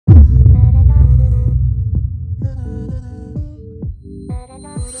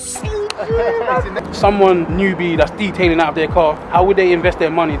Someone newbie that's detailing out of their car, how would they invest their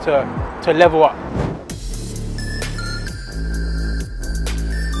money to level up?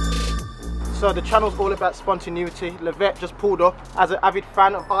 So the channel's all about spontaneity. Levet just pulled up as an avid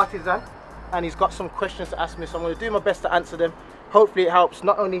fan of Artisan, and he's got some questions to ask me, so I'm going to do my best to answer them. Hopefully it helps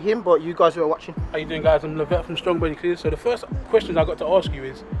not only him, but you guys who are watching. How you doing, guys? I'm Levet from Strong Body Clears. So the first question I got to ask you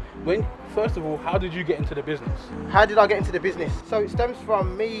is, first of all, how did you get into the business? How did I get into the business? So it stems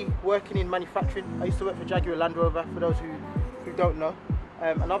from me working in manufacturing. I used to work for Jaguar Land Rover, for those who don't know.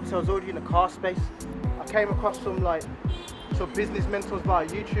 And obviously I was already in the car space. I came across some business mentors via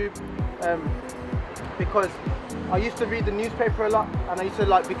YouTube, because I used to read the newspaper a lot, and I used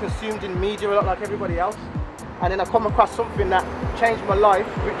to be consumed in media a lot like everybody else. And then I come across something that changed my life,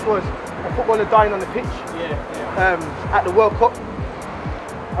 which was a footballer dying on the pitch at the World Cup.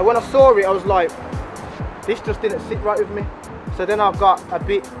 And when I saw it, I was like, this just didn't sit right with me. So then I got a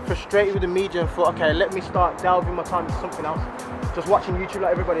bit frustrated with the media and thought, okay, let me start delving my time into something else. Just watching YouTube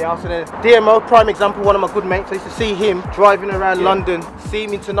like everybody else. And then DMO, prime example, one of my good mates, I used to see him driving around London,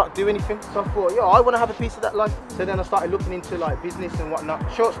 seeming to not do anything. So I thought, yo, I want to have a piece of that life. So then I started looking into business and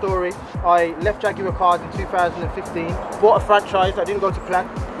whatnot. Short story, I left Jaguar Cars in 2015, bought a franchise that didn't go to plan,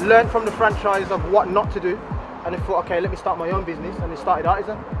 learned from the franchise of what not to do, and then thought, okay, let me start my own business, and then started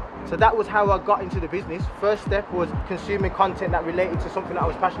Artisan. So that was how I got into the business. First step was consuming content that related to something that I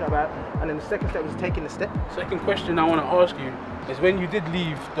was passionate about, and then the second step was taking the step. Second question I want to ask you is, when you did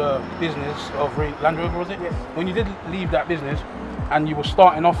leave the business of Land Rover, was it? Yes. When you did leave that business and you were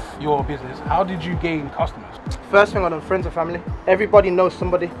starting off your business, how did you gain customers? First thing, I done friends and family. Everybody knows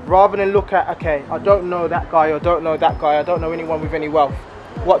somebody. Rather than look at, okay, I don't know that guy, or don't know that guy, I don't know anyone with any wealth.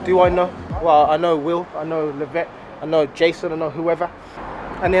 What do I know? Well, I know Will, I know Levet, I know Jason, I know whoever.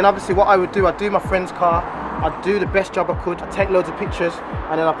 And then obviously what I would do, I'd do my friend's car, I'd do the best job I could, I'd take loads of pictures,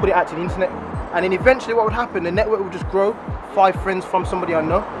 and then I'd put it out to the internet. And then eventually what would happen, the network would just grow, 5 friends from somebody I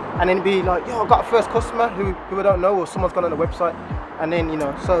know, and then it'd be like, yo, I got a first customer who I don't know, or someone's gone on the website. And then,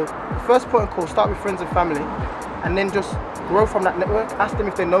 so the first point of call, start with friends and family, and then just grow from that network, ask them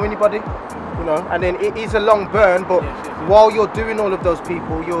if they know anybody, and then it is a long burn, but while you're doing all of those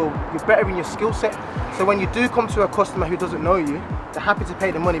people, you're better in your skill set. So when you do come to a customer who doesn't know you, they're happy to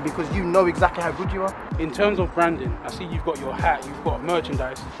pay the money because you know exactly how good you are. In terms of branding, I see you've got your hat, you've got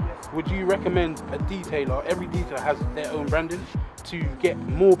merchandise. Yes. Would you recommend a detailer, every detailer has their own branding, to get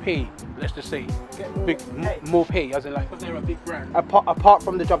more pay, let's just say, more pay, as in because they're a big brand? Apart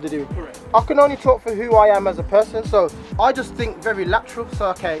from the job they do. Correct. I can only talk for who I am as a person, so I just think very lateral. So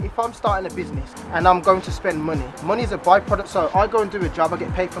okay, if I'm starting a business and I'm going to spend money, money is a byproduct, so I go and do a job, I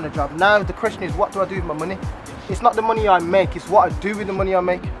get paid from the job. Now the question is, what do I do with my money? It's not the money I make, it's what I do with the money I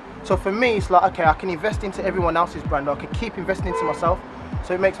make. So for me, it's like, okay, I can invest into everyone else's brand, or I can keep investing into myself.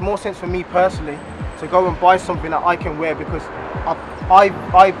 So it makes more sense for me personally to go and buy something that I can wear because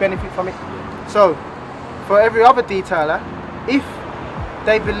I benefit from it. So for every other detailer, if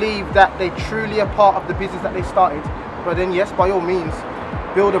they believe that they truly are part of the business that they started, but then yes, by all means,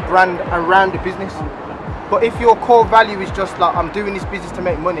 build a brand around the business. But if your core value is just like, I'm doing this business to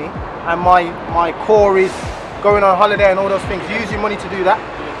make money, and my core is going on holiday and all those things, use your money to do that.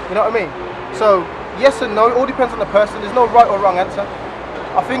 You know what I mean? So yes and no, it all depends on the person. There's no right or wrong answer.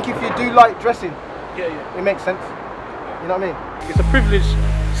 I think if you do like dressing, it makes sense. You know what I mean? It's a privilege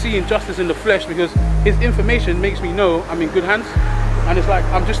seeing Justice in the flesh, because his information makes me know I'm in good hands. And it's like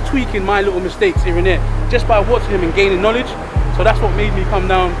I'm just tweaking my little mistakes here and there just by watching him and gaining knowledge. So that's what made me come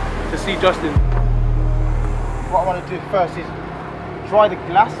down to see Justin. What I want to do first is dry the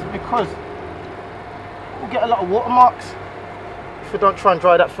glass, because we'll get a lot of watermarks if we don't try and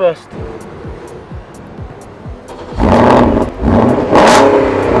dry that first.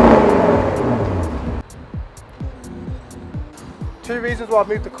 Two reasons why I've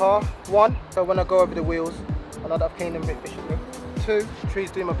moved the car. One, so when I go over the wheels, I know that I've cleaned them a bit efficiently. Two, the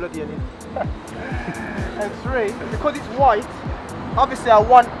tree's doing my bloody head in. And three, because it's white, obviously I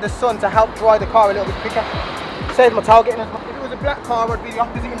want the sun to help dry the car a little bit quicker. Saves my tail getting as much. If it was a black car, I'd be the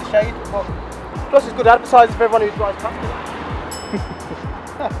opposite in the shade. But plus it's good advertising for everyone who drives past it.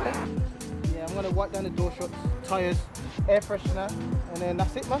 Yeah, I'm going to wipe down the door shuts, tyres, air freshener, and then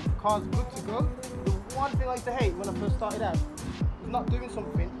that's it, man. Car's good to go. The one thing I used to hate when I first started out was not doing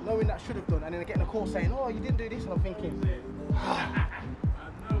something, knowing that I should have done, and then getting a call saying, oh, you didn't do this, and I'm thinking, I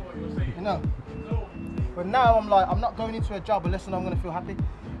know what you're saying. You know. But now I'm like, I'm not going into a job unless I'm going to feel happy.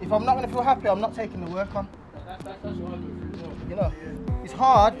 If I'm not going to feel happy, I'm not taking the work on. That's what I do. You know, it's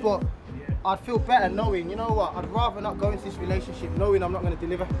hard, but I'd feel better knowing, you know what, I'd rather not go into this relationship knowing I'm not going to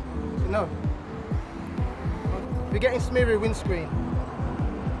deliver. You know, we're getting smeary windscreen.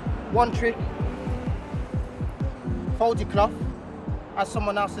 One trick, fold your cloth, as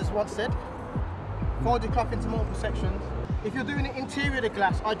someone else has once said. Fold your cloth into multiple sections. If you're doing the interior of the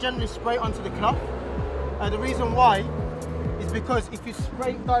glass, I generally spray it onto the cloth. The reason why is because if you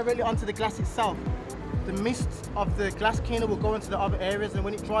spray it directly onto the glass itself, the mist of the glass cleaner will go into the other areas, and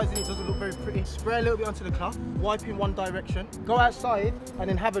when it dries in, it doesn't look very pretty. Spray a little bit onto the cloth, wipe in one direction, go outside and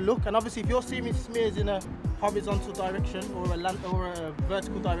then have a look. And obviously if you're seeing smears in a horizontal direction or a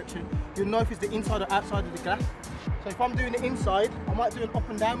vertical direction, you'll know if it's the inside or outside of the glass. So if I'm doing the inside, I might do an up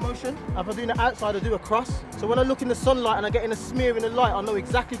and down motion. If I'm doing the outside, I do a cross. So when I look in the sunlight and I get in a smear in the light, I'll know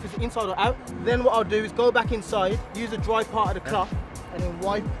exactly if it's inside or out. Then what I'll do is go back inside, use the dry part of the cloth, and then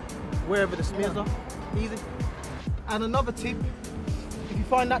wipe wherever the smears are. Easy. And another tip, if you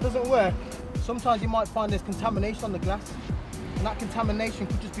find that doesn't work, sometimes you might find there's contamination on the glass, and that contamination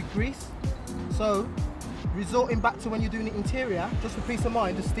could just be grease. So resorting back to when you're doing the interior, just for peace of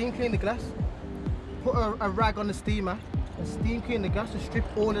mind, just steam clean the glass. Put a rag on the steamer and steam clean the glass to strip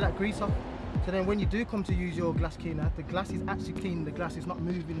all of that grease off. So then when you do come to use your glass cleaner, the glass is actually cleaning the glass, it's not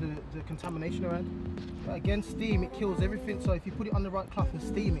moving the contamination around. But again, steam, it kills everything. So if you put it on the right cloth and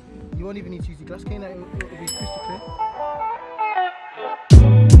steam it, you won't even need to use your glass cleaner, it'll be crystal clear.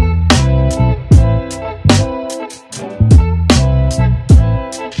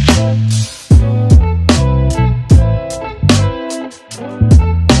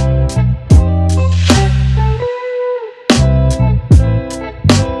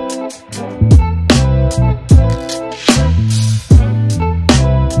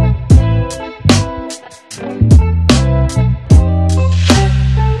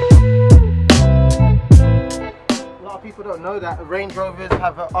 People don't know that Range Rovers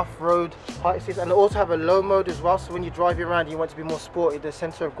have an off-road height assist, and they also have a low mode as well, so when you're driving around and you want to be more sporty, the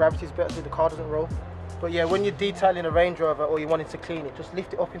centre of gravity is better so the car doesn't roll. But yeah, when you're detailing a Range Rover or you wanting to clean it, just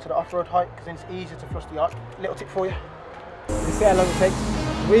lift it up into the off-road height because then it's easier to flush the arc. Little tip for you. You see how long it takes?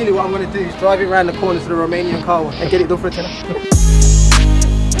 Really what I'm going to do is drive it around the corners of the Romanian car and get it done for a tenner.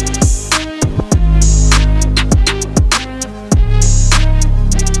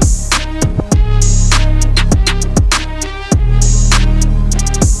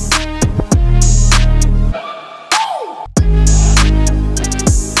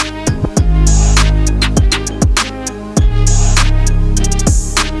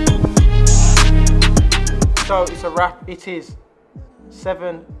 So it's a wrap. It is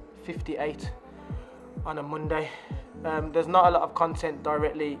 7:58 on a Monday. There's not a lot of content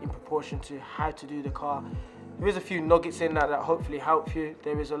directly in proportion to how to do the car. There is a few nuggets in that hopefully help you.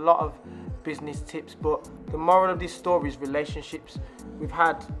 There is a lot of business tips, but the moral of this story is relationships. We've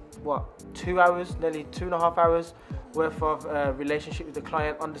had, what, 2 hours, nearly 2.5 hours worth of relationship with the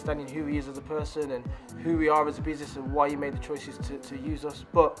client, understanding who he is as a person and who we are as a business and why he made the choices to use us.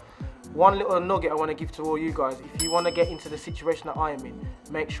 But one little nugget I want to give to all you guys: if you want to get into the situation that I am in,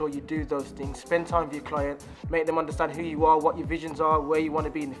 make sure you do those things. Spend time with your client, make them understand who you are, what your visions are, where you want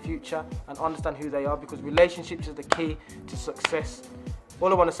to be in the future, and understand who they are, because relationships is the key to success. All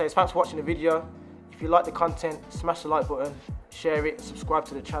I want to say is thanks for watching the video. If you like the content, smash the like button, share it, subscribe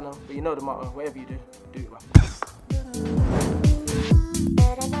to the channel. But you know the motto, whatever you do, do it well.